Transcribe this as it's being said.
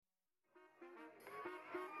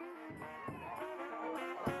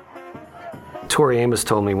Tori Amos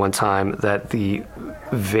told me one time that the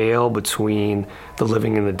veil between the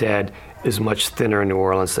living and the dead is much thinner in New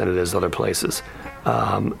Orleans than it is other places.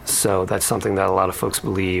 So that's something that a lot of folks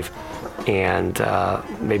believe, and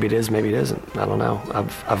maybe it is, maybe it isn't. I don't know.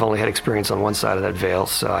 I've only had experience on one side of that veil,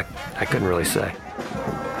 so I couldn't really say.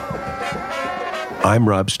 I'm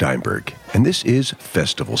Rob Steinberg, and this is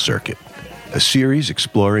Festival Circuit, a series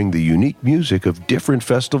exploring the unique music of different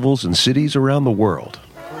festivals and cities around the world.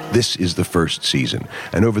 This is the first season,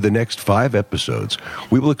 and over the next 5 episodes,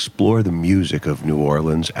 we will explore the music of New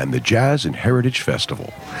Orleans and the Jazz and Heritage Festival,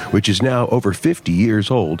 which is now over 50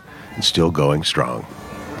 years old and still going strong.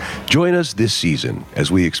 Join us this season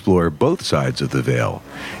as we explore both sides of the veil,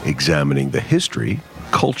 examining the history,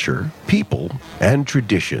 culture, people, and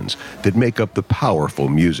traditions that make up the powerful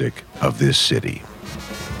music of this city.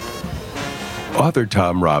 Author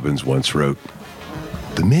Tom Robbins once wrote,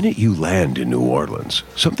 "The minute you land in New Orleans,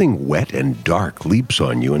 something wet and dark leaps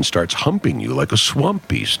on you and starts humping you like a swamp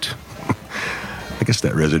beast." I guess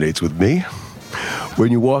that resonates with me.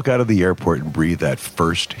 When you walk out of the airport and breathe that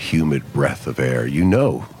first humid breath of air, you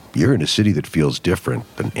know you're in a city that feels different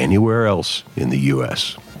than anywhere else in the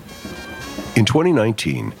U.S. In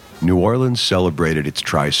 2019, New Orleans celebrated its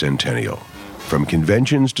tricentennial. From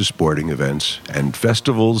conventions to sporting events and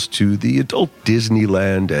festivals to the adult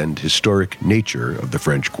Disneyland and historic nature of the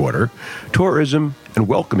French Quarter, tourism and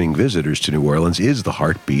welcoming visitors to New Orleans is the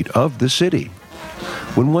heartbeat of the city.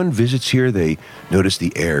 When one visits here, they notice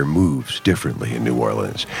the air moves differently in New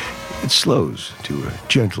Orleans. It slows to a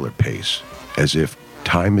gentler pace, as if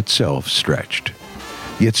time itself stretched,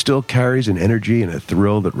 yet still carries an energy and a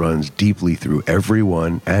thrill that runs deeply through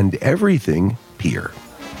everyone and everything here.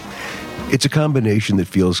 It's a combination that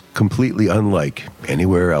feels completely unlike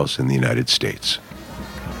anywhere else in the United States.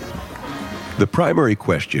 The primary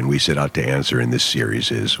question we set out to answer in this series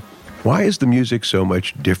is, why is the music so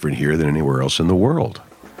much different here than anywhere else in the world?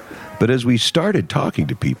 But as we started talking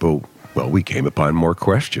to people, we came upon more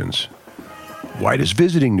questions. Why does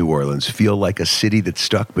visiting New Orleans feel like a city that's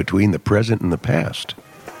stuck between the present and the past?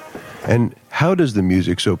 And how does the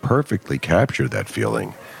music so perfectly capture that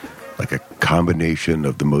feeling? Like a combination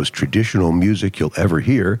of the most traditional music you'll ever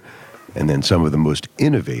hear, and then some of the most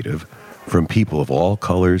innovative from people of all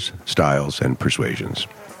colors, styles, and persuasions.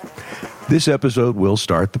 This episode will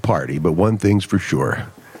start the party, but one thing's for sure,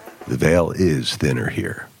 the veil is thinner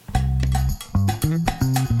here.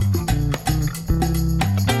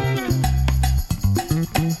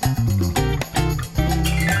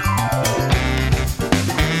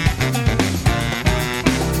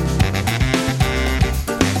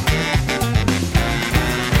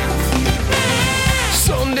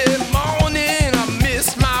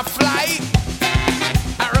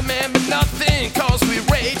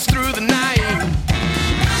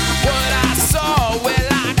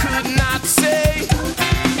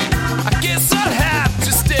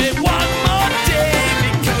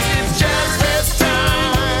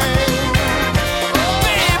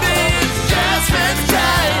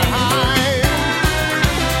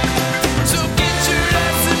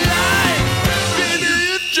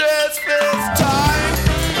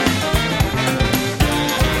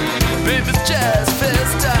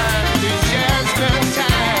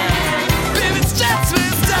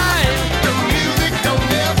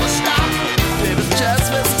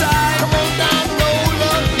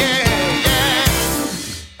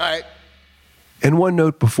 And one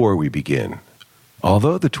note before we begin.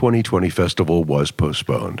 Although the 2020 festival was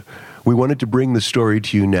postponed, we wanted to bring the story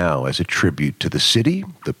to you now as a tribute to the city,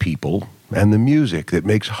 the people, and the music that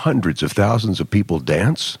makes hundreds of thousands of people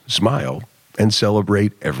dance, smile, and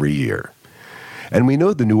celebrate every year. And we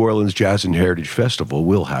know the New Orleans Jazz and Heritage Festival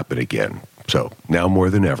will happen again. So now more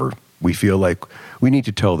than ever, we feel like we need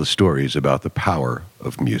to tell the stories about the power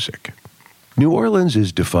of music. New Orleans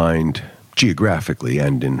is defined geographically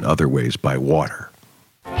and in other ways by water.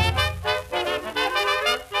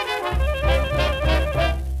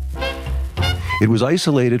 It was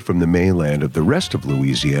isolated from the mainland of the rest of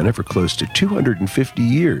Louisiana for close to 250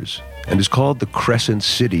 years and is called the Crescent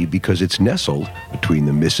City because it's nestled between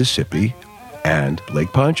the Mississippi and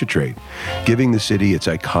Lake Pontchartrain, giving the city its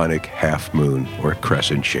iconic half-moon or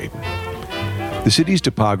crescent shape. The city's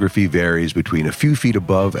topography varies between a few feet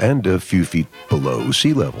above and a few feet below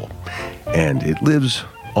sea level, and it lives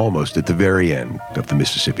almost at the very end of the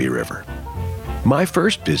Mississippi River. My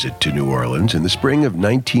first visit to New Orleans in the spring of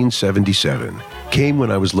 1977 came when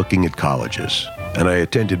I was looking at colleges, and I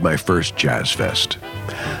attended my first Jazz Fest.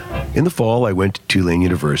 In the fall, I went to Tulane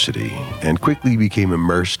University and quickly became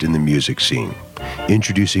immersed in the music scene.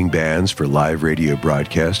 introducing bands for live radio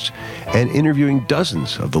broadcasts, and interviewing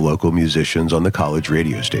dozens of the local musicians on the college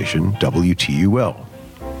radio station, WTUL.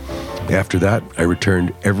 After that, I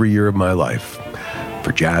returned every year of my life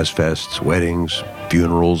for jazz fests, weddings,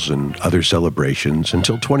 funerals, and other celebrations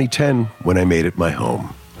until 2010 when I made it my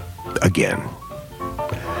home. Again.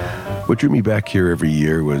 What drew me back here every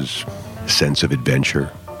year was a sense of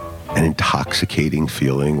adventure, an intoxicating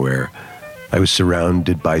feeling where I was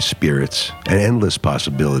surrounded by spirits and endless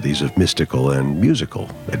possibilities of mystical and musical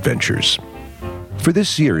adventures. For this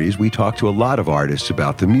series, we talked to a lot of artists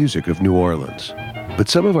about the music of New Orleans. But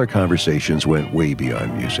some of our conversations went way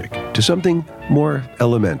beyond music, to something more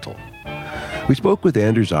elemental. We spoke with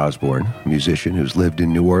Anders Osborne, a musician who's lived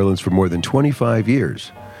in New Orleans for more than 25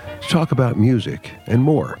 years, to talk about music and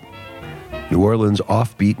more. New Orleans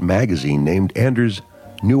Offbeat magazine named Anders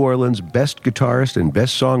New Orleans' best guitarist and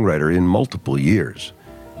best songwriter in multiple years.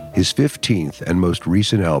 His 15th and most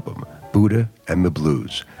recent album, Buddha and the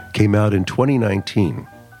Blues, came out in 2019.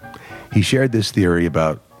 He shared this theory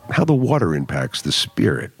about how the water impacts the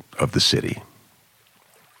spirit of the city.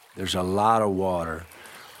 There's a lot of water.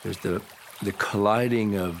 There's the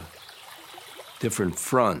colliding of different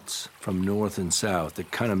fronts from north and south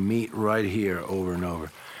that kind of meet right here over and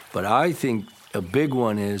over. But I think a big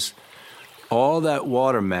one is all that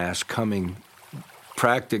water mass coming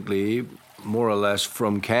practically more or less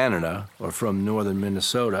from Canada or from northern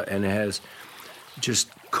Minnesota, and it has just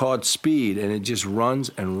caught speed, and it just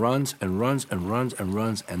runs and runs and runs and runs and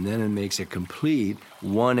runs, and then it makes a complete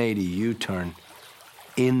 180 U-turn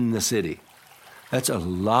in the city. That's a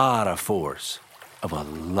lot of force, of a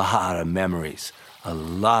lot of memories, a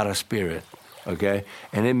lot of spirit, okay?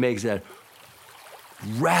 And it makes that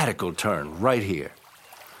radical turn right here.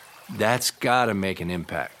 That's got to make an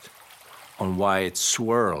impact on why it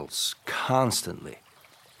swirls constantly.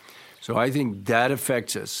 So I think that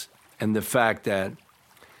affects us, and the fact that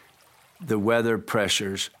the weather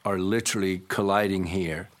pressures are literally colliding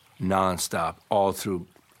here nonstop all through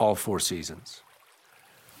all 4 seasons.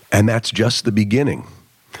 And that's just the beginning.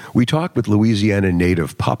 We talked with Louisiana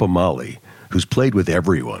native Papa Molly, who's played with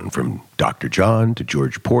everyone from Dr. John to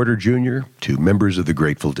George Porter Jr. to members of the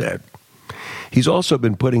Grateful Dead. He's also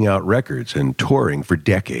been putting out records and touring for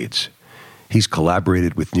decades. He's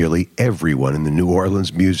collaborated with nearly everyone in the New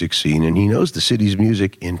Orleans music scene, and he knows the city's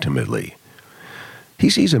music intimately. He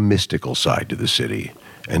sees a mystical side to the city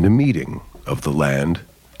and a meeting of the land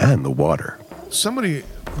and the water. Somebody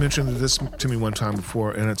mentioned this to me one time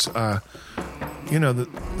before, and it's, the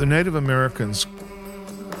Native Americans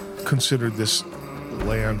considered this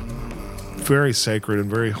land very sacred and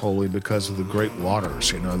very holy because of the great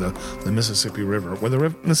waters, the Mississippi River. Where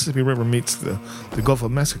the Mississippi River meets the Gulf of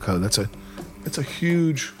Mexico, it's a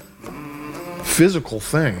huge physical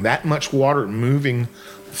thing. That much water moving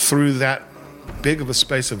through that big of a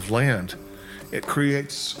space of land, it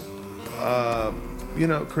creates,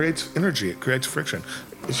 creates energy, it creates friction.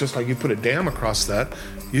 It's just like you put a dam across that,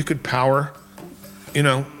 you could power,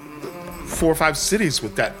 4 or 5 cities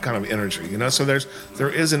with that kind of energy, So there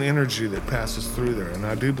is an energy that passes through there, and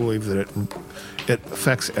I do believe that it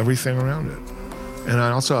affects everything around it.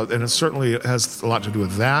 And it certainly has a lot to do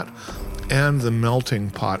with that, and the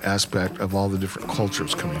melting pot aspect of all the different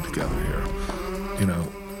cultures coming together here.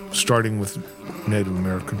 Starting with Native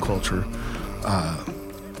American culture,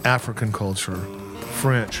 African culture,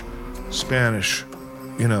 French, Spanish,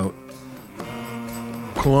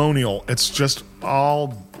 colonial. It's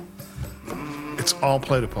all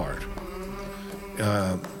played a part.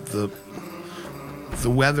 The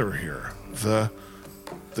weather here, the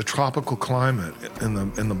tropical climate, and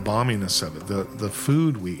the balminess of it, the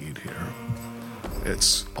food we eat here.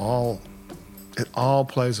 It all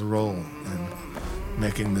plays a role in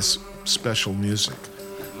making this special music.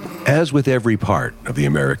 As with every part of the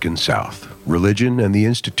American South, religion and the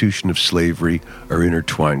institution of slavery are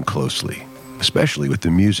intertwined closely, especially with the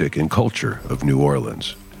music and culture of New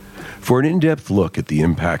Orleans. For an in-depth look at the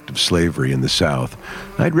impact of slavery in the South,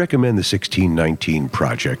 I'd recommend the 1619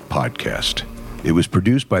 Project podcast. It was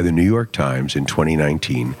produced by the New York Times in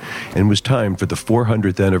 2019 and was timed for the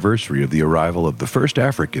 400th anniversary of the arrival of the first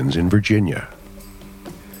Africans in Virginia.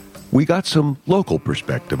 We got some local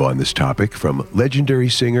perspective on this topic from legendary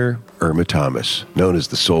singer Irma Thomas, known as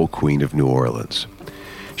the Soul Queen of New Orleans.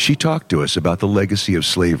 She talked to us about the legacy of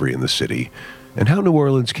slavery in the city and how New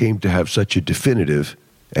Orleans came to have such a definitive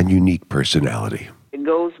and unique personality. It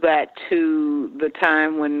goes back to the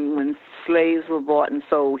time when slaves were bought and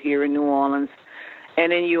sold here in New Orleans.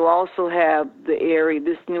 And then you also have the area.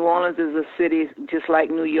 This New Orleans is a city just like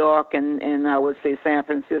New York and I would say San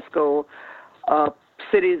Francisco,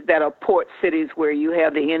 cities that are port cities where you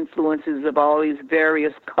have the influences of all these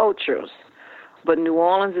various cultures. But New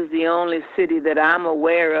Orleans is the only city that I'm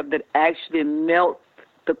aware of that actually melts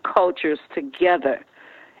the cultures together,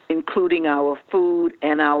 including our food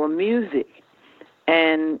and our music.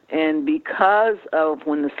 And because of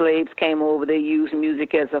when the slaves came over, they used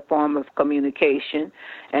music as a form of communication.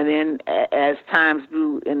 And then as times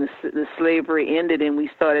grew and the slavery ended and we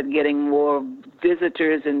started getting more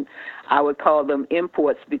visitors, and I would call them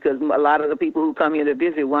imports because a lot of the people who come here to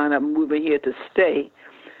visit wind up moving here to stay,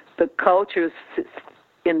 the cultures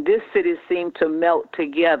in this city seem to melt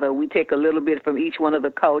together. We take a little bit from each one of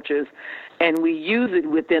the cultures and we use it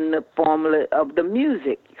within the formula of the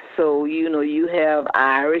music. So, you have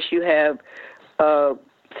Irish, you have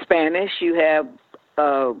Spanish, you have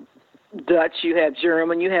Dutch, you have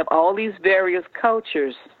German, you have all these various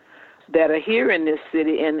cultures that are here in this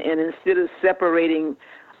city. And instead of separating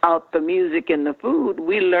out the music and the food,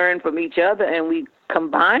 we learn from each other and we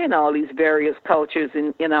combine all these various cultures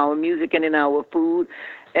in our music and in our food.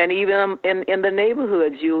 And even in the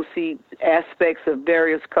neighborhoods, you'll see aspects of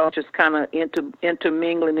various cultures kind of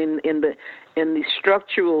intermingling in the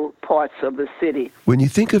structural parts of the city. When you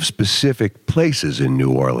think of specific places in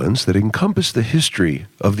New Orleans that encompass the history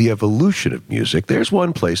of the evolution of music, there's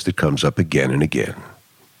one place that comes up again and again: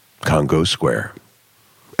 Congo Square.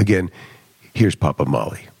 Again, here's Papa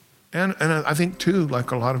Molly. And I think, too,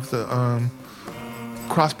 like a lot of the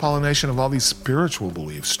cross-pollination of all these spiritual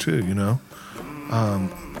beliefs, too,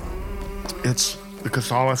 It's the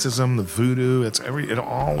Catholicism, the voodoo, it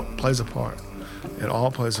all plays a part. It all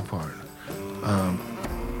plays a part.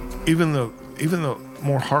 Even the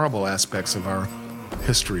more horrible aspects of our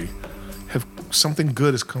history something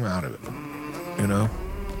good has come out of it,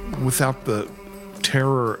 without the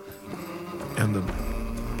terror and the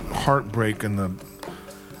heartbreak and the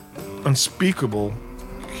unspeakable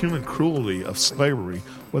human cruelty of slavery.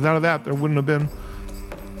 Without that, there wouldn't have been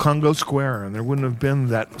Congo Square, and there wouldn't have been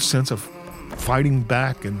that sense of fighting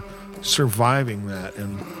back and surviving that,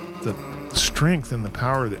 and the strength and the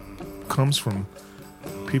power that comes from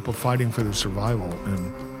people fighting for their survival.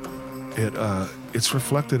 And it's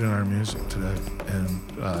reflected in our music today, and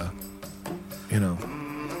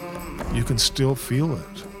you can still feel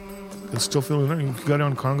it. You can still feel it. If you go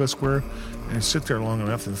down Congo Square and you sit there long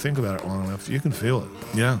enough and think about it long enough, you can feel it.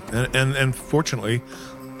 Yeah, and fortunately,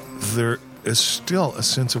 there is still a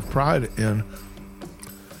sense of pride in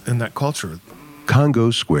that culture.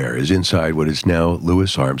 Congo Square is inside what is now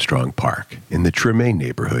Louis Armstrong Park in the Tremaine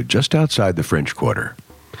neighborhood just outside the French Quarter.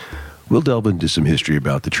 We'll delve into some history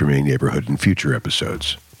about the Tremaine neighborhood in future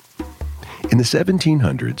episodes. In the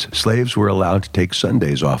 1700s, slaves were allowed to take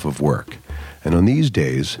Sundays off of work, and on these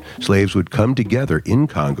days, slaves would come together in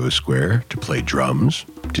Congo Square to play drums,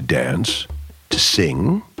 to dance, to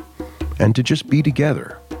sing, and to just be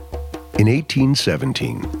together. In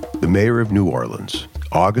 1817, the mayor of New Orleans,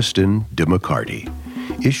 Augustin de McCarty,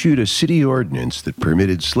 issued a city ordinance that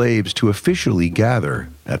permitted slaves to officially gather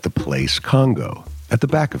at the Place Congo, at the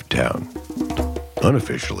back of town.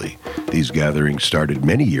 Unofficially, these gatherings started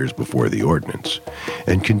many years before the ordinance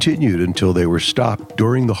and continued until they were stopped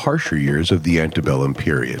during the harsher years of the antebellum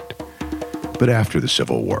period. But after the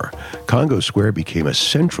Civil War, Congo Square became a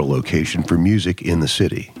central location for music in the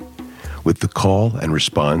city. With the call and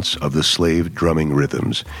response of the slave drumming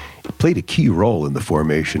rhythms, it played a key role in the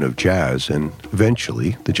formation of jazz and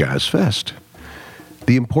eventually the Jazz Fest.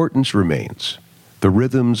 The importance remains. The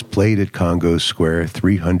rhythms played at Congo Square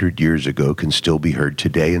 300 years ago can still be heard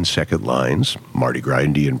today in second lines, Mardi Gras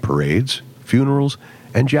Indian parades, funerals,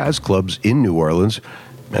 and jazz clubs in New Orleans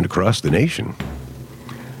and across the nation.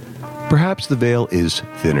 Perhaps the veil is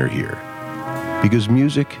thinner here, because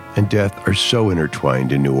music and death are so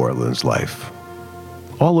intertwined in New Orleans life.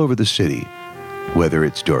 All over the city, whether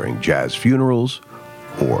it's during jazz funerals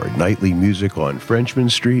or nightly music on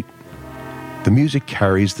Frenchman Street, the music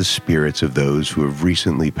carries the spirits of those who have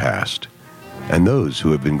recently passed and those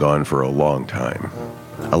who have been gone for a long time,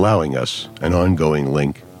 allowing us an ongoing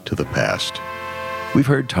link to the past. We've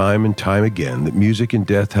heard time and time again that music and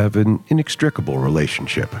death have an inextricable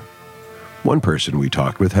relationship. One person we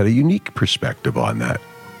talked with had a unique perspective on that.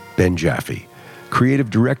 Ben Jaffe,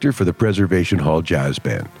 creative director for the Preservation Hall Jazz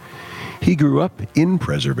Band. He grew up in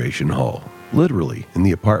Preservation Hall, literally in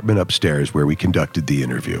the apartment upstairs where we conducted the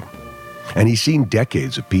interview. And he's seen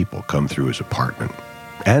decades of people come through his apartment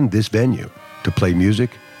and this venue to play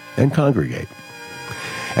music and congregate.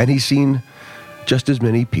 And he's seen just as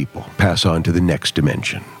many people pass on to the next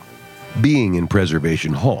dimension. Being in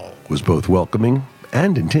Preservation Hall was both welcoming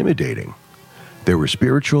and intimidating. There were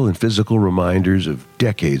spiritual and physical reminders of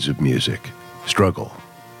decades of music, struggle,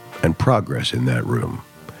 and progress in that room.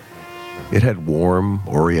 It had warm,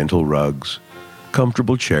 oriental rugs,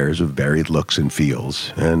 comfortable chairs of varied looks and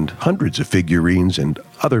feels, and hundreds of figurines and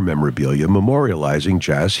other memorabilia memorializing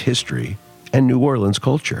jazz history and New Orleans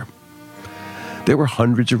culture. There were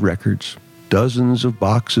hundreds of records, dozens of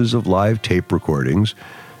boxes of live tape recordings,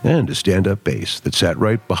 and a stand-up bass that sat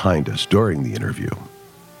right behind us during the interview.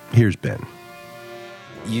 Here's Ben.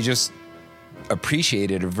 You just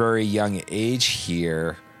appreciate at a very young age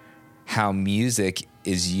here how music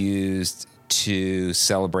is used to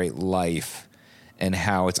celebrate life and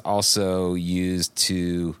how it's also used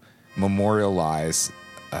to memorialize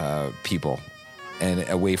people and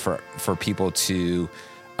a way for people to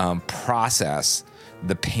process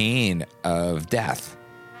the pain of death,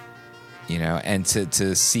 and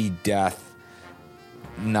to see death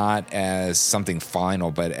not as something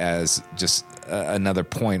final, but as just another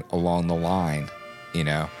point along the line,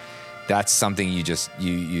 That's something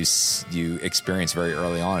you experience very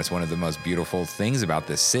early on. It's one of the most beautiful things about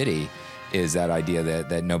this city is that idea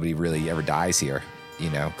that nobody really ever dies here,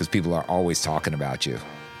 because people are always talking about you.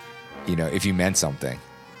 If you meant something,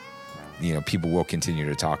 people will continue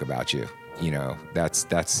to talk about you. That's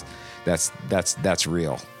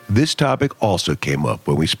real. This topic also came up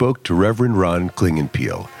when we spoke to Reverend Ron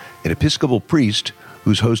Klingenpeel, an Episcopal priest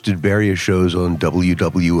who's hosted various shows on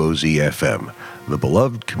WWOZ-FM, the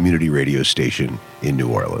beloved community radio station in New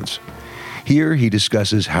Orleans. Here he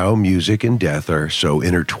discusses how music and death are so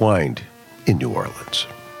intertwined in New Orleans.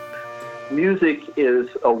 Music is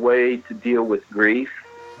a way to deal with grief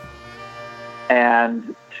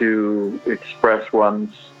and to express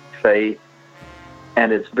one's faith,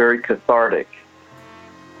 and it's very cathartic.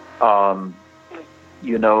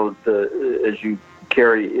 As you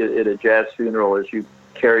carry at a jazz funeral, as you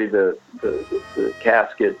carry the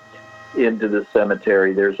casket into the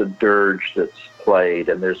cemetery, there's a dirge that's played,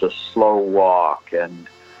 and there's a slow walk, and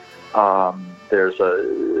there's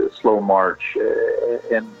a slow march,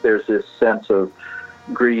 and there's this sense of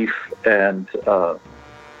grief and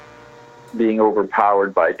being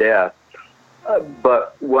overpowered by death.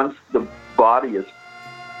 But once the body is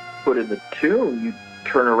put in the tomb, you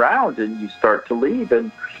turn around and you start to leave,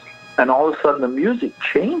 and all of a sudden the music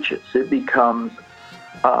changes. It becomes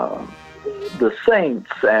the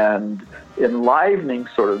saints and enlivening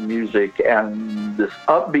sort of music and this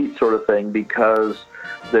upbeat sort of thing, because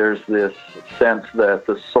there's this sense that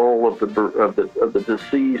the soul of the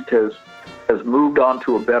deceased has moved on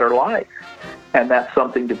to a better life, and that's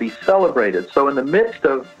something to be celebrated. So in the midst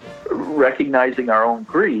of recognizing our own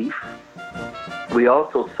grief, we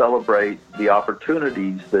also celebrate the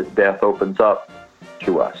opportunities that death opens up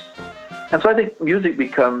to us. And so I think music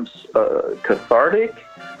becomes cathartic,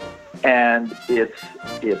 and it's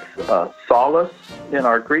solace in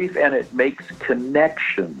our grief, and it makes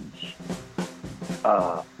connections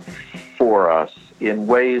for us in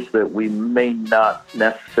ways that we may not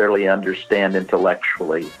necessarily understand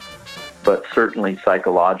intellectually, but certainly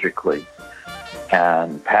psychologically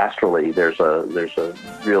and pastorally. There's a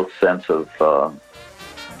real sense of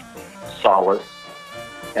solace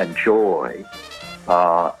and joy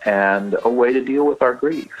and a way to deal with our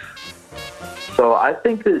grief. So I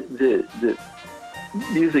think that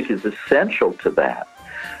music is essential to that.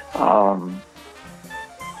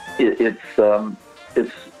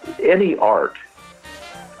 It's any art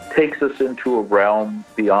takes us into a realm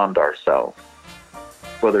beyond ourselves,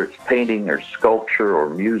 whether it's painting or sculpture or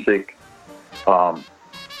music,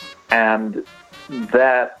 and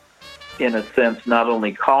that, in a sense, not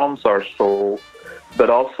only calms our soul, but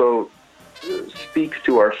also speaks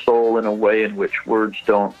to our soul in a way in which words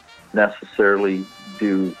don't necessarily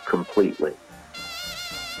do completely.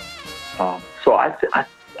 So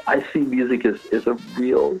I see music as a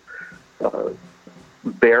real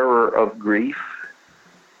bearer of grief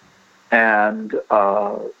and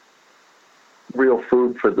real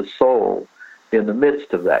food for the soul in the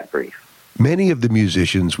midst of that grief. Many of the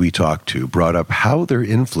musicians we talked to brought up how their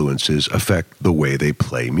influences affect the way they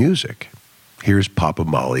play music. Here's Papa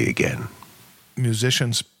Molly again.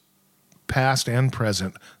 Musicians past and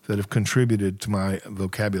present that have contributed to my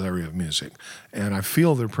vocabulary of music, and I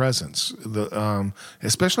feel their presence.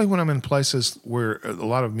 Especially when I'm in places where a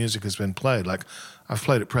lot of music has been played. Like I've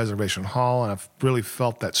played at Preservation Hall, and I've really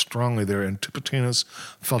felt that strongly there. And Tupatinas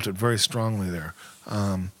felt it very strongly there.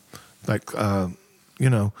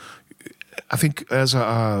 I think as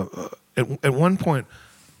at one point,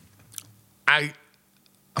 I've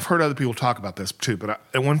heard other people talk about this too, but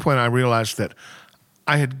at one point I realized that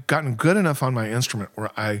I had gotten good enough on my instrument where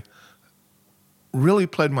I really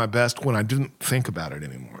played my best when I didn't think about it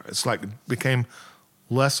anymore. It's like it became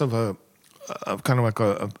less of a kind of like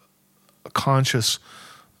a conscious,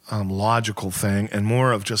 logical thing, and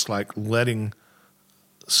more of just like letting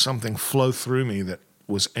something flow through me that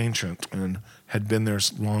was ancient and had been there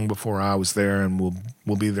long before I was there, and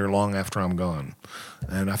will be there long after I'm gone.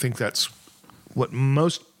 And I think that's what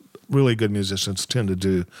most really good musicians tend to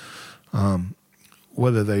do,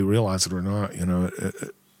 whether they realize it or not. You know,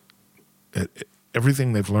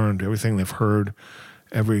 everything they've learned, everything they've heard,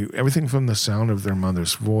 everything from the sound of their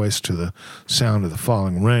mother's voice to the sound of the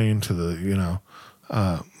falling rain to the,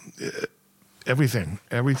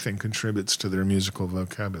 everything contributes to their musical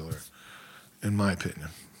vocabulary, in my opinion.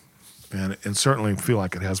 And certainly feel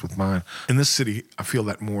like it has with mine. In this city, I feel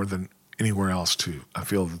that more than anywhere else, too. I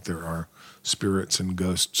feel that there are spirits and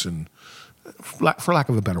ghosts and, for lack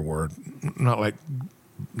of a better word, not like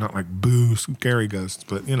boo, scary ghosts,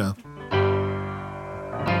 but, you know.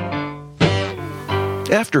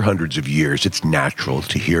 After hundreds of years, it's natural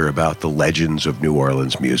to hear about the legends of New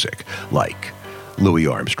Orleans music, like Louis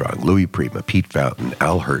Armstrong, Louis Prima, Pete Fountain,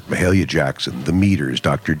 Al Hirt, Mahalia Jackson, The Meters,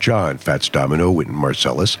 Dr. John, Fats Domino, Wynton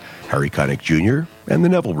Marsalis, Harry Connick Jr., and the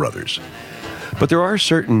Neville Brothers. But there are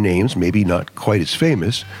certain names, maybe not quite as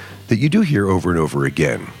famous, that you do hear over and over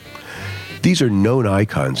again. These are known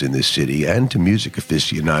icons in this city and to music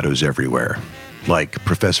aficionados everywhere, like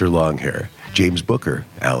Professor Longhair, James Booker,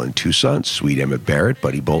 Alan Toussaint, Sweet Emma Barrett,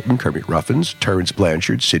 Buddy Bolton, Kermit Ruffins, Terrence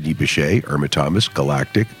Blanchard, Sidney Bechet, Irma Thomas,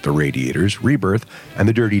 Galactic, The Radiators, Rebirth, and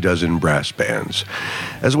the Dirty Dozen brass bands,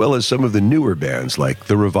 as well as some of the newer bands like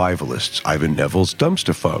The Revivalists, Ivan Neville's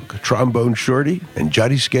Dumpster Funk, Trombone Shorty, and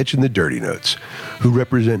Johnny Sketch and the Dirty Notes, who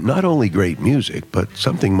represent not only great music, but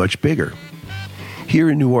something much bigger. Here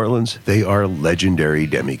in New Orleans, they are legendary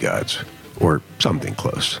demigods, or something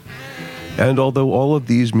close. And although all of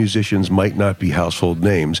these musicians might not be household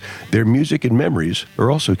names, their music and memories are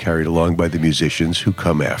also carried along by the musicians who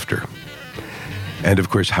come after. And of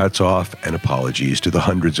course, hats off and apologies to the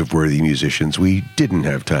hundreds of worthy musicians we didn't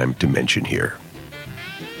have time to mention here.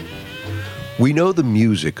 We know the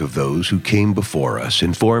music of those who came before us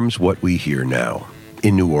informs what we hear now,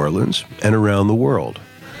 in New Orleans and around the world.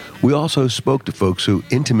 We also spoke to folks who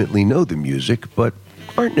intimately know the music, but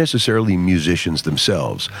aren't necessarily musicians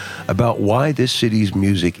themselves, about why this city's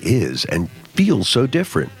music is and feels so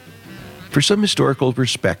different. For some historical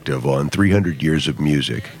perspective on 300 years of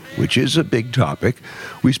music, which is a big topic,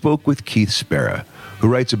 we spoke with Keith Spera, who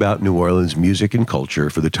writes about New Orleans music and culture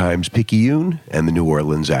for the Times-Picayune and the New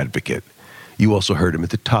Orleans Advocate. You also heard him at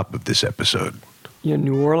the top of this episode. You know,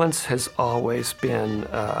 New Orleans has always been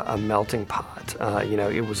a melting pot.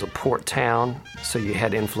 It was a port town, so you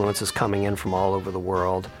had influences coming in from all over the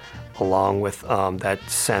world, along with that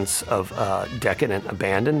sense of decadent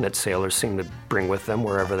abandon that sailors seem to bring with them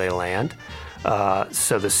wherever they land.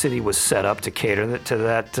 So the city was set up to cater to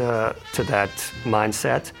that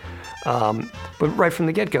mindset. But right from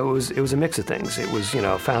the get-go, it was a mix of things. It was,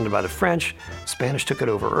 founded by the French. Spanish took it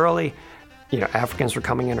over early. Africans were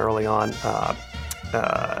coming in early on.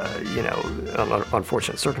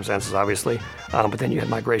 Unfortunate circumstances, obviously. But then you had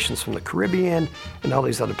migrations from the Caribbean and all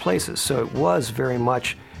these other places. So it was very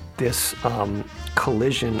much this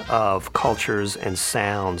collision of cultures and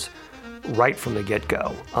sounds right from the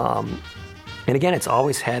get-go. And again, it's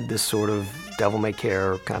always had this sort of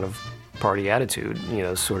devil-may-care kind of party attitude,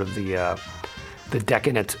 sort of the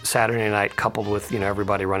decadent Saturday night coupled with,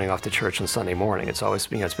 everybody running off to church on Sunday morning. It's always,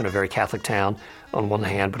 it's been a very Catholic town on one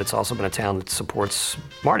hand, but it's also been a town that supports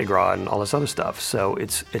Mardi Gras and all this other stuff. So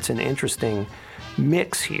it's an interesting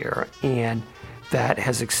mix here, and that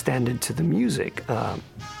has extended to the music.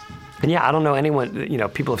 And yeah, I don't know anyone,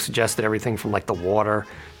 people have suggested everything from like the water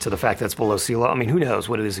to the fact that it's below sea level. I mean, who knows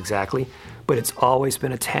what it is exactly, but it's always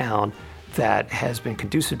been a town that has been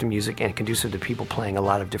conducive to music and conducive to people playing a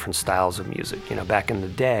lot of different styles of music. Back in the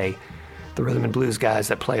day, the rhythm and blues guys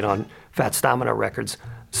that played on Fats Domino records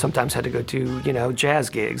sometimes had to go to, jazz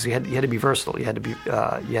gigs. You had to be versatile. You had to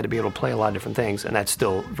be able to play a lot of different things, and that's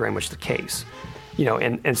still very much the case.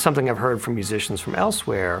 And something I've heard from musicians from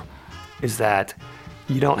elsewhere is that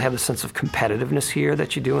you don't have the sense of competitiveness here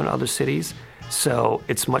that you do in other cities. So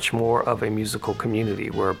it's much more of a musical community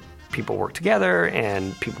where people work together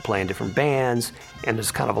and people play in different bands, and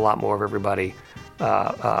there's kind of a lot more of everybody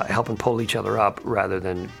helping pull each other up rather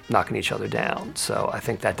than knocking each other down. So I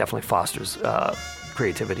think that definitely fosters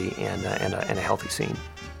creativity and a healthy scene.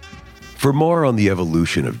 For more on the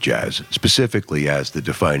evolution of jazz, specifically as the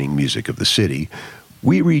defining music of the city,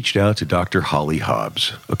 we reached out to Dr. Holly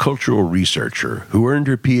Hobbs, a cultural researcher who earned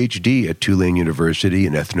her PhD at Tulane University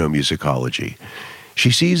in ethnomusicology. She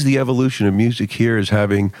sees the evolution of music here as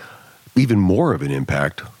having even more of an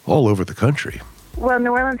impact all over the country. Well,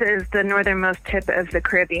 New Orleans is the northernmost tip of the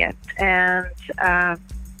Caribbean, and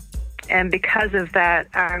because of that,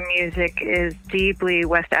 our music is deeply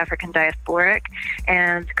West African diasporic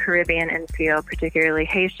and Caribbean in feel, particularly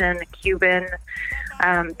Haitian, Cuban.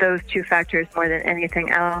 Those two factors, more than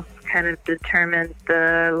anything else, kind of determined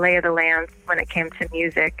the lay of the land when it came to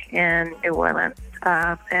music in New Orleans.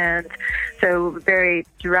 And so very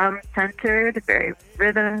drum-centered, very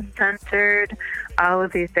rhythm-centered, all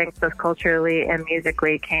of these things, both culturally and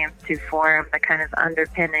musically, came to form the kind of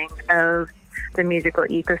underpinning of the musical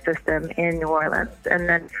ecosystem in New Orleans. And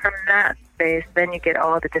then from that space, then you get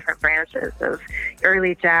all the different branches of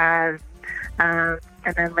early jazz, and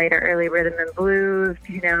then later early rhythm and blues,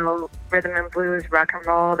 rhythm and blues, rock and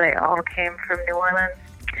roll, they all came from New Orleans.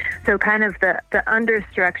 So kind of the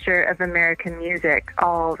understructure of American music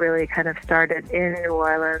all really kind of started in New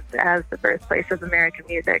Orleans as the birthplace of American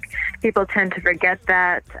music. People tend to forget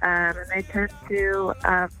that, and they tend to,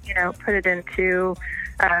 put it into,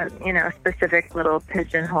 specific little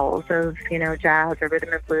pigeonholes of, jazz or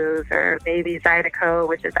rhythm and blues, or maybe Zydeco,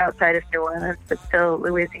 which is outside of New Orleans, but still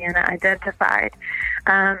Louisiana identified.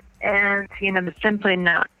 And, it's simply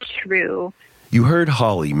not true. You heard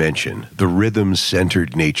Holly mention the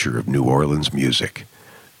rhythm-centered nature of New Orleans music.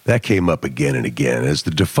 That came up again and again as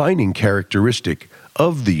the defining characteristic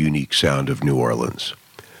of the unique sound of New Orleans.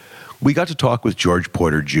 We got to talk with George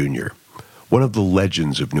Porter Jr., one of the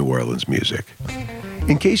legends of New Orleans music.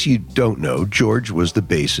 In case you don't know, George was the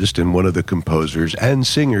bassist and one of the composers and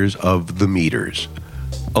singers of The Meters.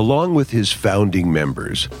 Along with his founding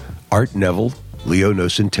members, Art Neville, Leo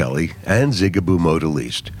Nocentelli, and Zigaboo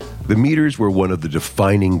Modeliste, The Meters were one of the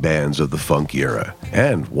defining bands of the funk era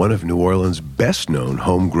and one of New Orleans' best-known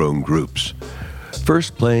homegrown groups.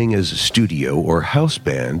 First playing as a studio or house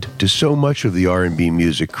band to so much of the R&B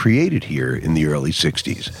music created here in the early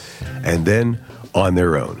 60s, and then on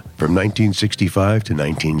their own from 1965 to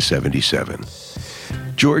 1977.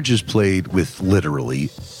 George has played with literally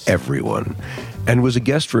everyone and was a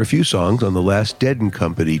guest for a few songs on the last Dead &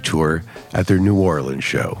 Company tour at their New Orleans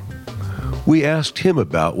show. We asked him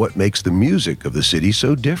about what makes the music of the city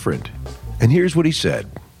so different, and here's what he said.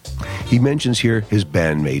 He mentions here his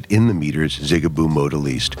bandmate in The Meters, Zigaboo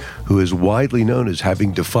Modeliste, who is widely known as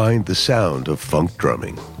having defined the sound of funk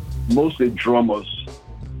drumming. Mostly drummers.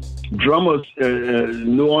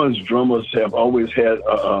 New Orleans drummers have always had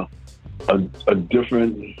a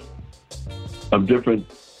different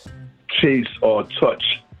taste or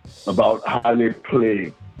touch about how they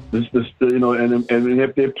play. And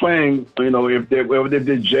if they're playing, if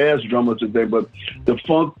they're jazz drummers today, but the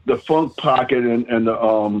funk pocket and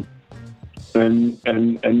that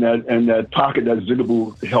pocket that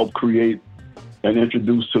Zigaboo helped create and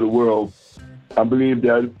introduce to the world, I believe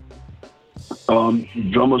that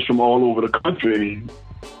drummers from all over the country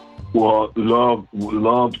will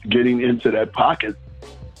love getting into that pocket,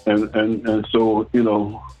 and so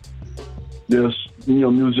there's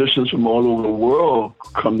musicians from all over the world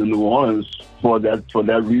come to New Orleans for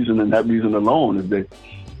that reason and that reason alone.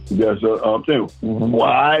 There's a thing.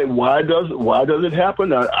 Why does it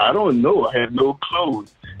happen? I don't know. I have no clue.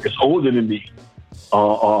 It's older than me.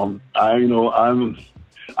 I'm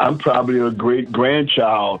probably a great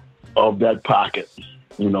grandchild of that pocket.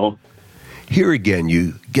 Here again,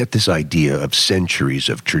 you get this idea of centuries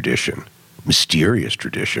of tradition, mysterious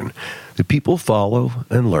tradition, that people follow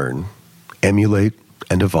and learn, emulate,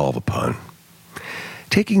 and evolve upon.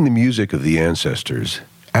 Taking the music of the ancestors,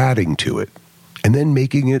 adding to it, and then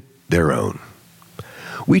making it their own.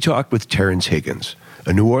 We talked with Terrence Higgins,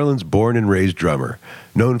 a New Orleans born and raised drummer,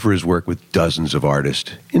 known for his work with dozens of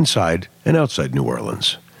artists inside and outside New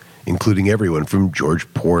Orleans, including everyone from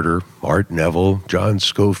George Porter, Art Neville, John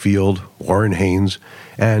Schofield, Warren Haynes,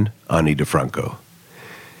 and Ani DeFranco.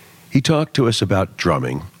 He talked to us about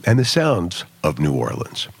drumming and the sounds of New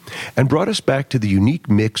Orleans, and brought us back to the unique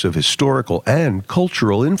mix of historical and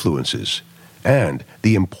cultural influences, and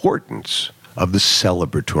the importance of the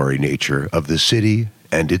celebratory nature of the city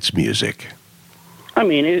and its music. I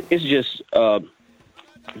mean, it's just the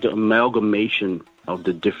amalgamation of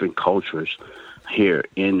the different cultures here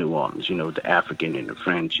in New Orleans, the African and the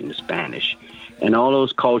French and the Spanish. And all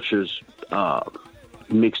those cultures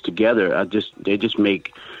mixed together, they just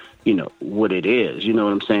make, what it is, you know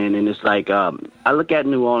what I'm saying? And it's like, I look at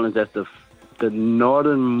New Orleans as the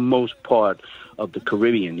northernmost part of the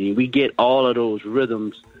Caribbean. We get all of those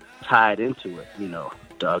rhythms tied into it, the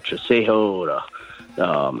tresejo,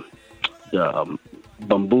 the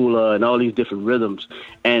bambula, and all these different rhythms.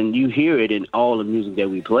 And you hear it in all the music that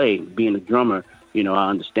we play. Being a drummer, I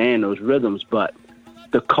understand those rhythms, but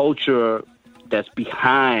the culture that's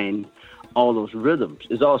behind all those rhythms.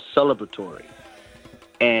 It's all celebratory.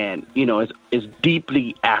 And, you know, it's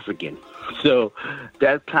deeply African. So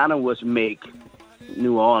that kind of what make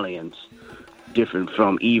New Orleans different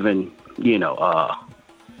from even, you know,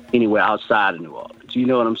 anywhere outside of New Orleans. You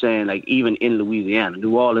know what I'm saying? Like, even in Louisiana,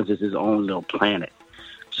 New Orleans is its own little planet.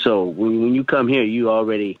 So when you come here, you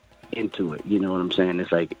already into it. You know what I'm saying?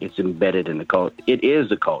 It's like it's embedded in the culture. It is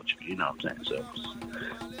the culture. You know what I'm saying? So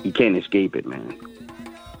you can't escape it, man.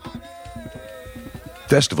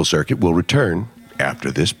 Festival Circuit will return after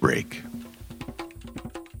this break.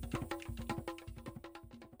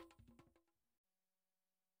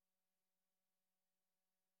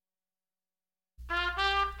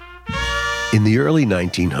 In the early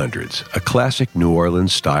 1900s, a classic New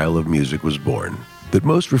Orleans style of music was born that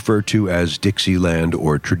most refer to as Dixieland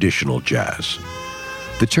or traditional jazz.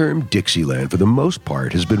 The term Dixieland, for the most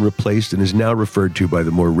part, has been replaced and is now referred to by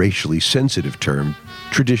the more racially sensitive term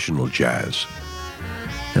traditional jazz.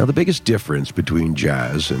 Now, the biggest difference between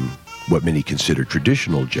jazz and what many consider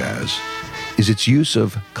traditional jazz is its use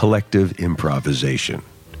of collective improvisation.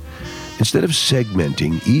 Instead of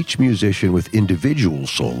segmenting each musician with individual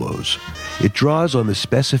solos, it draws on the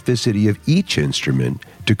specificity of each instrument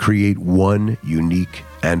to create one unique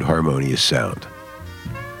and harmonious sound.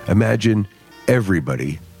 Imagine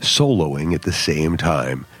everybody soloing at the same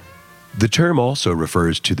time. The term also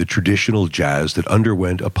refers to the traditional jazz that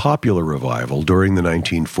underwent a popular revival during the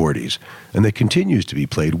 1940s and that continues to be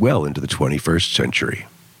played well into the 21st century.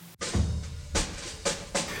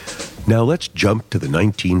 Now let's jump to the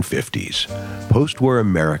 1950s. Post-war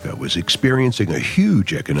America was experiencing a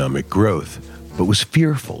huge economic growth, but was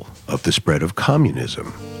fearful of the spread of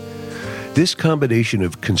communism. This combination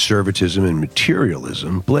of conservatism and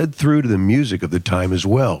materialism bled through to the music of the time as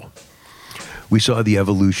well. We saw the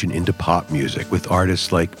evolution into pop music with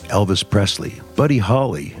artists like Elvis Presley, Buddy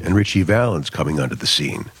Holly, and Ritchie Valens coming onto the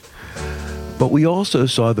scene. But we also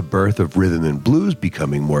saw the birth of rhythm and blues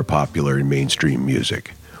becoming more popular in mainstream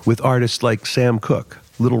music, with artists like Sam Cooke,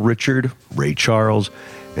 Little Richard, Ray Charles,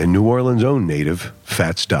 and New Orleans' own native,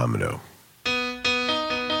 Fats Domino.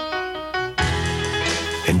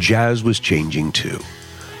 And jazz was changing too.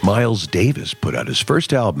 Miles Davis put out his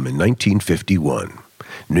first album in 1951.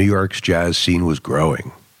 New York's jazz scene was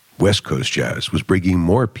growing. West Coast jazz was bringing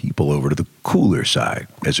more people over to the cooler side,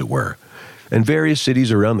 as it were. And various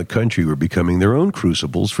cities around the country were becoming their own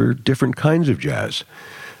crucibles for different kinds of jazz.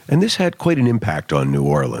 And this had quite an impact on New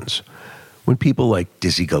Orleans. When people like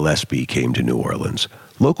Dizzy Gillespie came to New Orleans,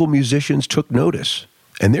 local musicians took notice,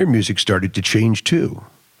 and their music started to change too.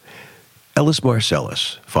 Ellis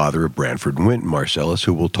Marsalis, father of Branford and Wynton Marsalis,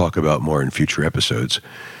 who we'll talk about more in future episodes,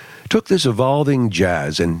 took this evolving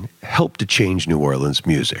jazz and helped to change New Orleans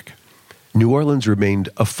music. New Orleans remained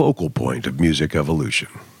a focal point of music evolution.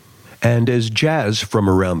 And as jazz from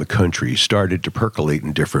around the country started to percolate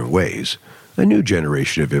in different ways, a new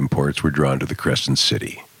generation of imports were drawn to the Crescent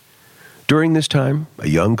City. During this time, a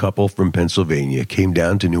young couple from Pennsylvania came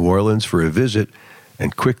down to New Orleans for a visit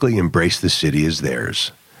and quickly embraced the city as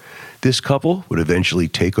theirs. This couple would eventually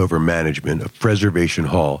take over management of Preservation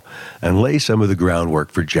Hall and lay some of the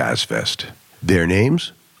groundwork for Jazz Fest. Their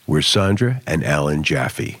names were Sandra and Alan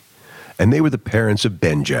Jaffe, and they were the parents of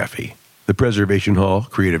Ben Jaffe, the Preservation Hall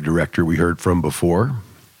creative director we heard from before.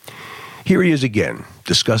 Here he is again,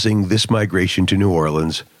 discussing this migration to New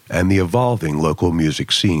Orleans and the evolving local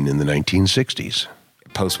music scene in the 1960s.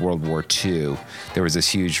 Post-World War II, there was this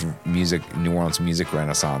huge New Orleans music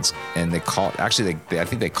renaissance, and I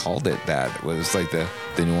think they called it that. It was like the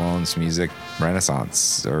New Orleans music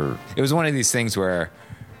renaissance, or it was one of these things where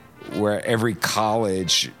every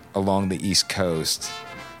college along the East Coast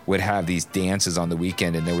would have these dances on the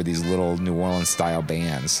weekend, and there were these little New Orleans style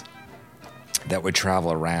bands that would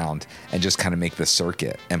travel around and just kind of make the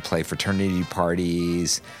circuit and play fraternity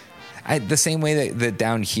parties. The same way that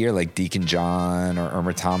down here, like Deacon John or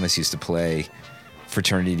Irma Thomas used to play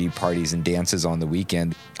fraternity parties and dances on the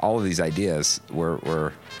weekend. All of these ideas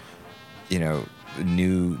were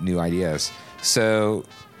new ideas. So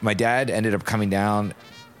my dad ended up coming down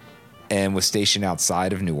and was stationed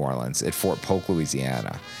outside of New Orleans at Fort Polk,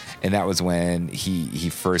 Louisiana. And that was when he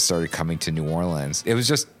first started coming to New Orleans. It was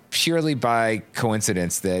just purely by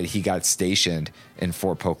coincidence that he got stationed in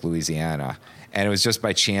Fort Polk, Louisiana. And it was just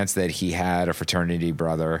by chance that he had a fraternity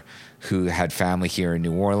brother who had family here in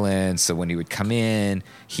New Orleans. So when he would come in,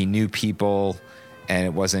 he knew people, and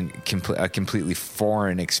it wasn't a completely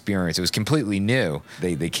foreign experience. It was completely new.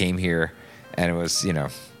 They came here, and it was,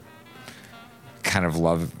 kind of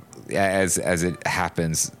love, as it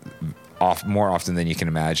happens more often than you can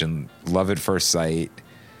imagine, love at first sight.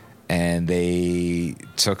 and they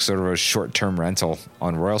took sort of a short-term rental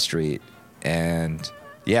on Royal Street. And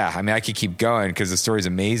yeah, I mean, I could keep going because the story's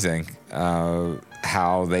amazing.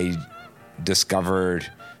 How they discovered,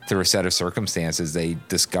 through a set of circumstances, they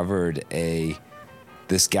discovered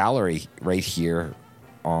this gallery right here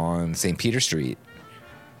on St. Peter Street.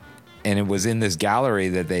 And it was in this gallery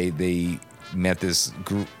that they met this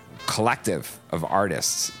collective of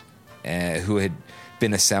artists who had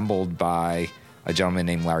been assembled by a gentleman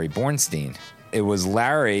named Larry Bornstein. It was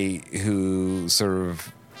Larry who sort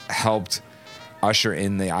of helped usher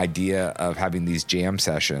in the idea of having these jam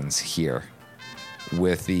sessions here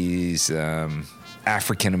with these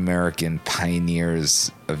African-American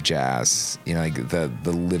pioneers of jazz, you know, like the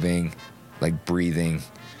living, like breathing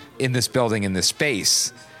in this building, in this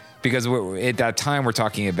space. Because at that time, we're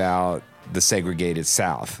talking about the segregated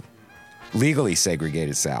South, legally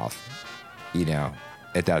segregated South. You know,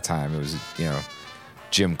 at that time, it was, you know,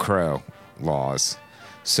 Jim Crow laws.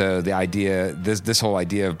 So the idea, this whole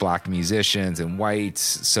idea of black musicians and whites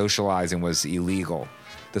socializing was illegal.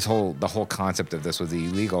 The whole concept of this was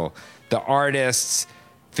illegal. The artists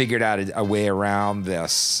figured out a way around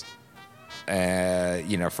this.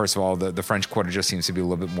 You know, first of all, the French Quarter just seems to be a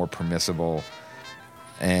little bit more permissible.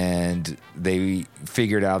 And they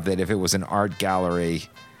figured out that if it was an art gallery,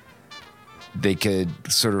 they could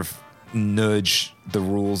sort of nudge the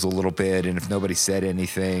rules a little bit. And if nobody said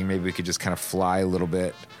anything, maybe we could just kind of fly a little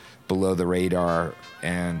bit below the radar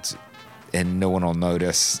and no one will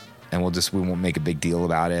notice. And we won't make a big deal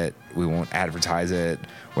about it. We won't advertise it.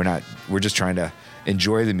 We're just trying to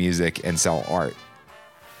enjoy the music and sell art.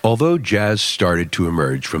 Although jazz started to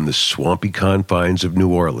emerge from the swampy confines of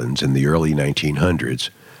New Orleans in the early 1900s,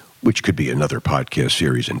 which could be another podcast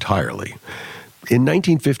series entirely, in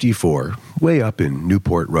 1954, way up in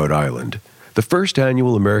Newport, Rhode Island, the first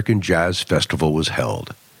annual American Jazz Festival was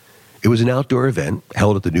held. It was an outdoor event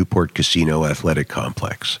held at the Newport Casino Athletic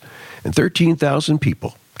Complex, and 13,000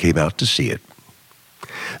 people came out to see it.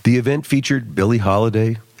 The event featured Billie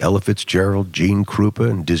Holiday, Ella Fitzgerald, Gene Krupa,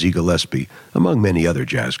 and Dizzy Gillespie, among many other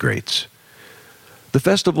jazz greats. The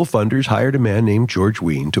festival funders hired a man named George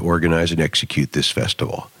Wein to organize and execute this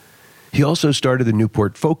festival. He also started the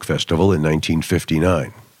Newport Folk Festival in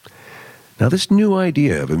 1959. Now, this new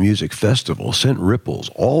idea of a music festival sent ripples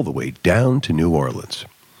all the way down to New Orleans.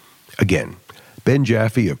 Again, Ben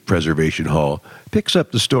Jaffe of Preservation Hall picks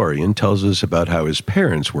up the story and tells us about how his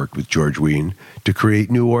parents worked with George Wein to create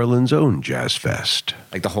New Orleans' own Jazz Fest.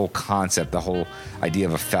 Like the whole concept, the whole idea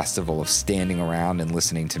of a festival, of standing around and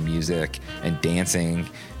listening to music and dancing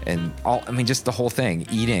and just the whole thing,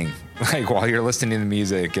 eating, like while you're listening to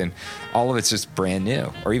music, and all of it's just brand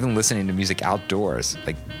new. Or even listening to music outdoors.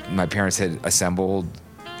 Like my parents had assembled,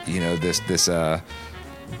 you know, this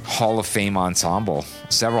Hall of Fame ensemble,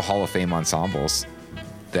 several Hall of Fame ensembles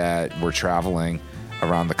that were traveling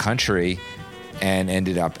around the country and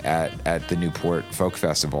ended up at the Newport Folk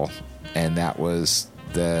Festival. And that was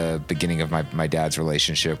the beginning of my dad's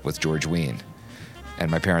relationship with George Wein and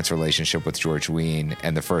my parents' relationship with George Wein,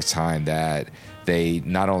 and the first time that they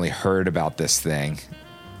not only heard about this thing,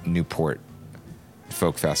 Newport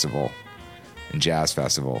Folk Festival and Jazz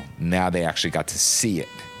Festival, now they actually got to see it.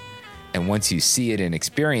 And once you see it and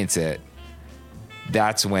experience it,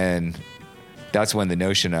 that's when the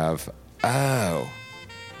notion of, oh,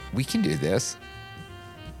 we can do this.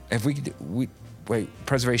 If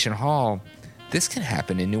Preservation Hall, this can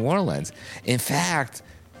happen in New Orleans. In fact,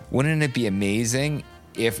 wouldn't it be amazing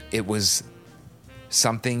if it was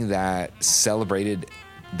something that celebrated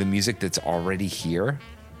the music that's already here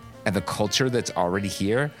and the culture that's already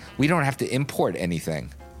here? We don't have to import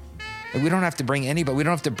anything. We don't have to bring anybody. We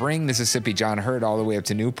don't have to bring Mississippi John Hurt all the way up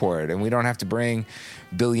to Newport, and we don't have to bring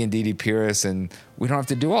Billy and Dee Dee Pierce, and we don't have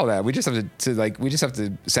to do all that. We just have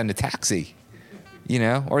to send a taxi, you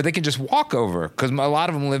know, or they can just walk over, because a lot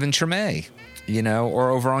of them live in Treme, you know, or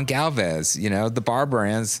over on Galvez. You know, the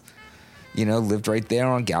Barbrands, you know, lived right there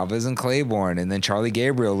on Galvez and Claiborne, and then Charlie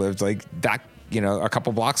Gabriel lived like that, you know, a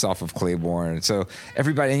couple blocks off of Claiborne. So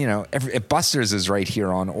everybody, you know, Buster's is right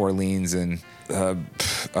here on Orleans and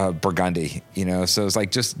Burgundy, you know. So it's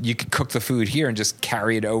like, just, you could cook the food here and just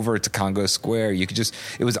carry it over to Congo Square. You could just,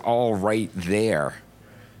 it was all right there,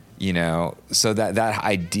 you know. So that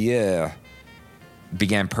idea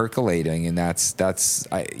began percolating, and that's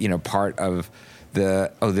you know, part of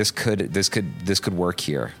the, oh, this could work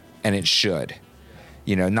here, and it should,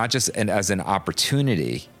 you know, not just as an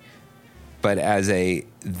opportunity, but as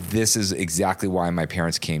this is exactly why my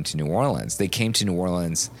parents came to New Orleans. They came to New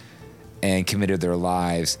Orleans and committed their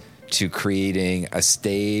lives to creating a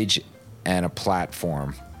stage and a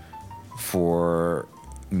platform for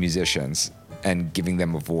musicians and giving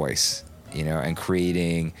them a voice, you know, and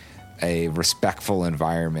creating a respectful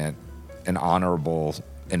environment, an honorable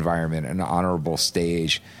environment, an honorable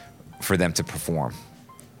stage for them to perform.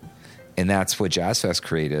 And that's what Jazz Fest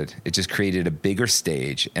created. It just created a bigger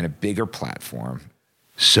stage and a bigger platform.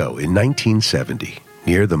 So, in 1970,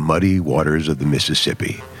 near the muddy waters of the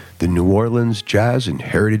Mississippi, the New Orleans Jazz and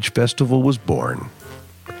Heritage Festival was born.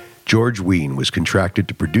 George Wein was contracted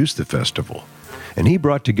to produce the festival, and he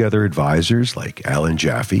brought together advisors like Alan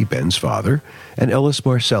Jaffe, Ben's father, and Ellis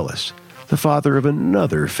Marsalis, the father of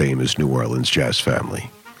another famous New Orleans jazz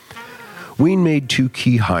family. Wein made 2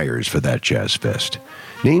 key hires for that Jazz Fest,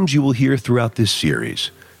 names you will hear throughout this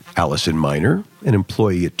series: Allison Miner, an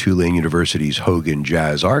employee at Tulane University's Hogan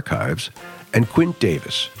Jazz Archives, and Quint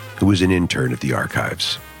Davis, who was an intern at the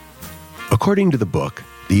archives. According to the book,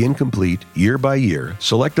 the incomplete, year-by-year,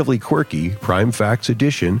 selectively quirky Prime Facts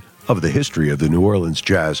edition of the history of the New Orleans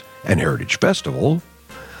Jazz and Heritage Festival,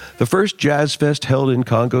 the first Jazz Fest held in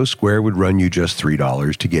Congo Square would run you just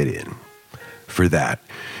 $3 to get in. For that,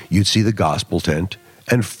 you'd see the gospel tent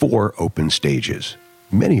and 4 open stages,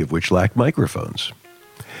 many of which lacked microphones.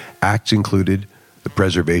 Acts included the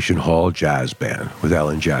Preservation Hall Jazz Band with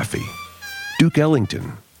Alan Jaffe, Duke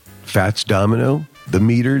Ellington, Fats Domino, The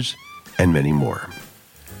Meters, and many more.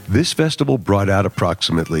 This festival brought out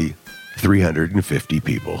approximately 350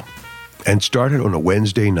 people and started on a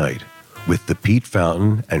Wednesday night with the Pete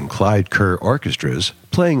Fountain and Clyde Kerr orchestras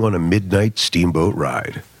playing on a midnight steamboat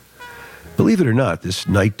ride. Believe it or not, this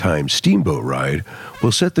nighttime steamboat ride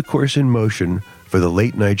will set the course in motion for the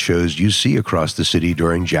late-night shows you see across the city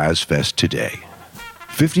during Jazz Fest today.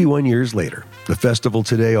 51 years later, the festival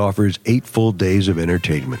today offers 8 full days of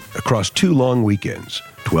entertainment across 2 long weekends,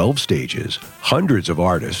 12 stages, hundreds of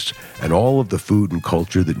artists, and all of the food and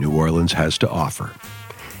culture that New Orleans has to offer.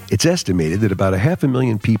 It's estimated that about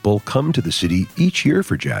 500,000 people come to the city each year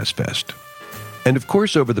for Jazz Fest. And of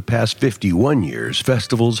course, over the past 51 years,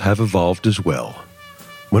 festivals have evolved as well.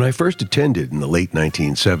 When I first attended in the late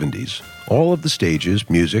 1970s, all of the stages,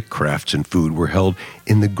 music, crafts, and food were held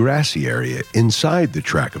in the grassy area inside the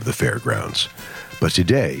track of the fairgrounds. But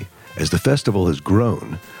today, as the festival has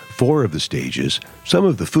grown, 4 of the stages, some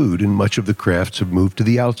of the food, and much of the crafts have moved to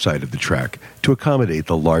the outside of the track to accommodate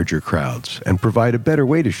the larger crowds and provide a better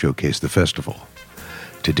way to showcase the festival.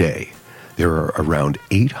 Today, there are around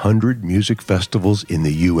 800 music festivals in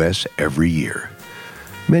the U.S. every year.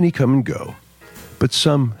 Many come and go, but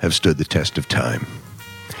some have stood the test of time.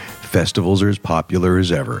 Festivals are as popular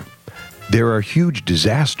as ever. There are huge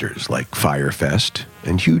disasters like Fyre Fest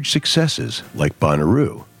and huge successes like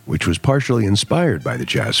Bonnaroo, which was partially inspired by the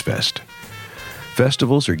Jazz Fest.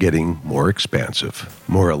 Festivals are getting more expansive,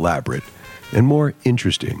 more elaborate, and more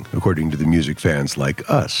interesting, according to the music fans like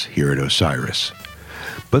us here at Osiris.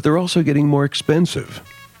 But they're also getting more expensive.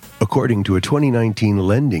 According to a 2019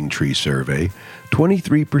 Lending Tree survey,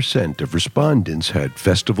 23% of respondents had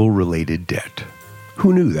festival-related debt.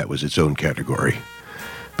 Who knew that was its own category?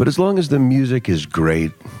 But as long as the music is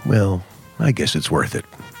great, well, I guess it's worth it.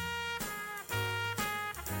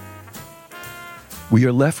 We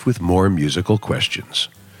are left with more musical questions.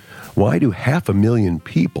 Why do 500,000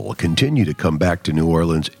 people continue to come back to New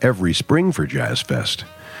Orleans every spring for Jazz Fest?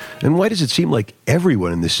 And why does it seem like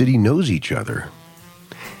everyone in the city knows each other?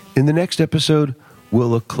 In the next episode, we'll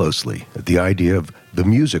look closely at the idea of the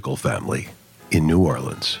musical family in New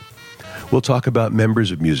Orleans. We'll talk about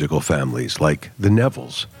members of musical families like the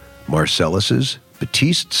Nevilles, Marsalises,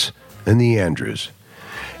 Batistes, and the Andrews.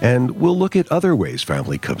 And we'll look at other ways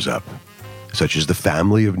family comes up, such as the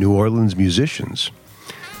family of New Orleans musicians,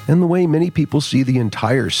 and the way many people see the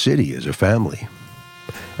entire city as a family.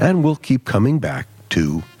 And we'll keep coming back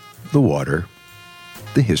to the water,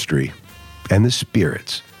 the history, and the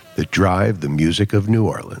spirits that drive the music of New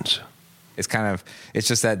Orleans. It's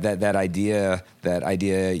just that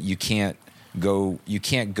idea you can't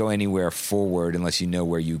go anywhere forward unless you know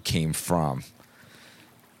where you came from,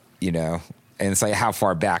 you know? And it's like, how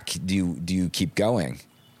far back do you keep going?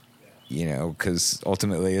 You know, because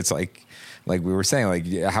ultimately it's like we were saying, like,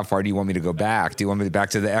 how far do you want me to go back? Do you want me back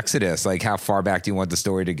to the Exodus? Like, how far back do you want the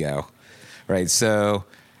story to go? Right. So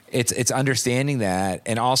it's understanding that,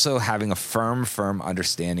 and also having a firm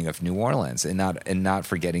understanding of New Orleans, and not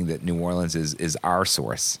forgetting that New Orleans is our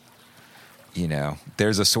source. You know,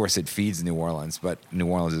 there's a source that feeds New Orleans, but New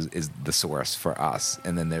Orleans is the source for us.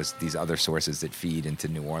 And then there's these other sources that feed into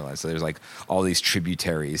New Orleans. So there's like all these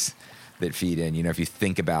tributaries that feed in, you know, if you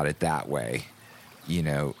think about it that way, you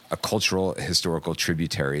know, a cultural, historical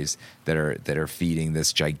tributaries that are feeding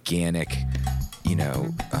this gigantic, you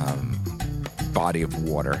know, body of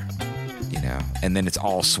water and then it's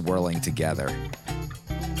all swirling together.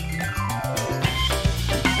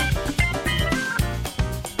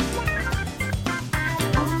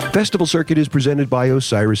 Festival Circuit is presented by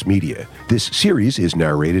Osiris Media. This series is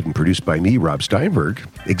narrated and produced by me, Rob Steinberg.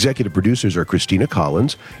 Executive producers are Christina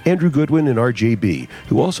Collins, Andrew Goodwin, and RJB,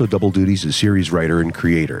 who also double duties as series writer and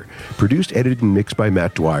creator. Produced, edited, and mixed by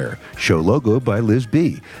Matt Dwyer. Show logo by Liz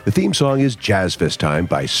B. The theme song is Jazz Fest Time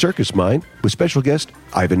by Circus Mind, with special guest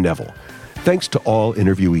Ivan Neville. Thanks to all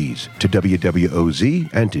interviewees, to WWOZ,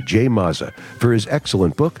 and to Jay Mazza for his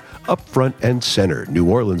excellent book, Up Front and Center, New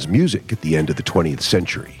Orleans Music at the End of the 20th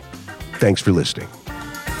Century. Thanks for listening.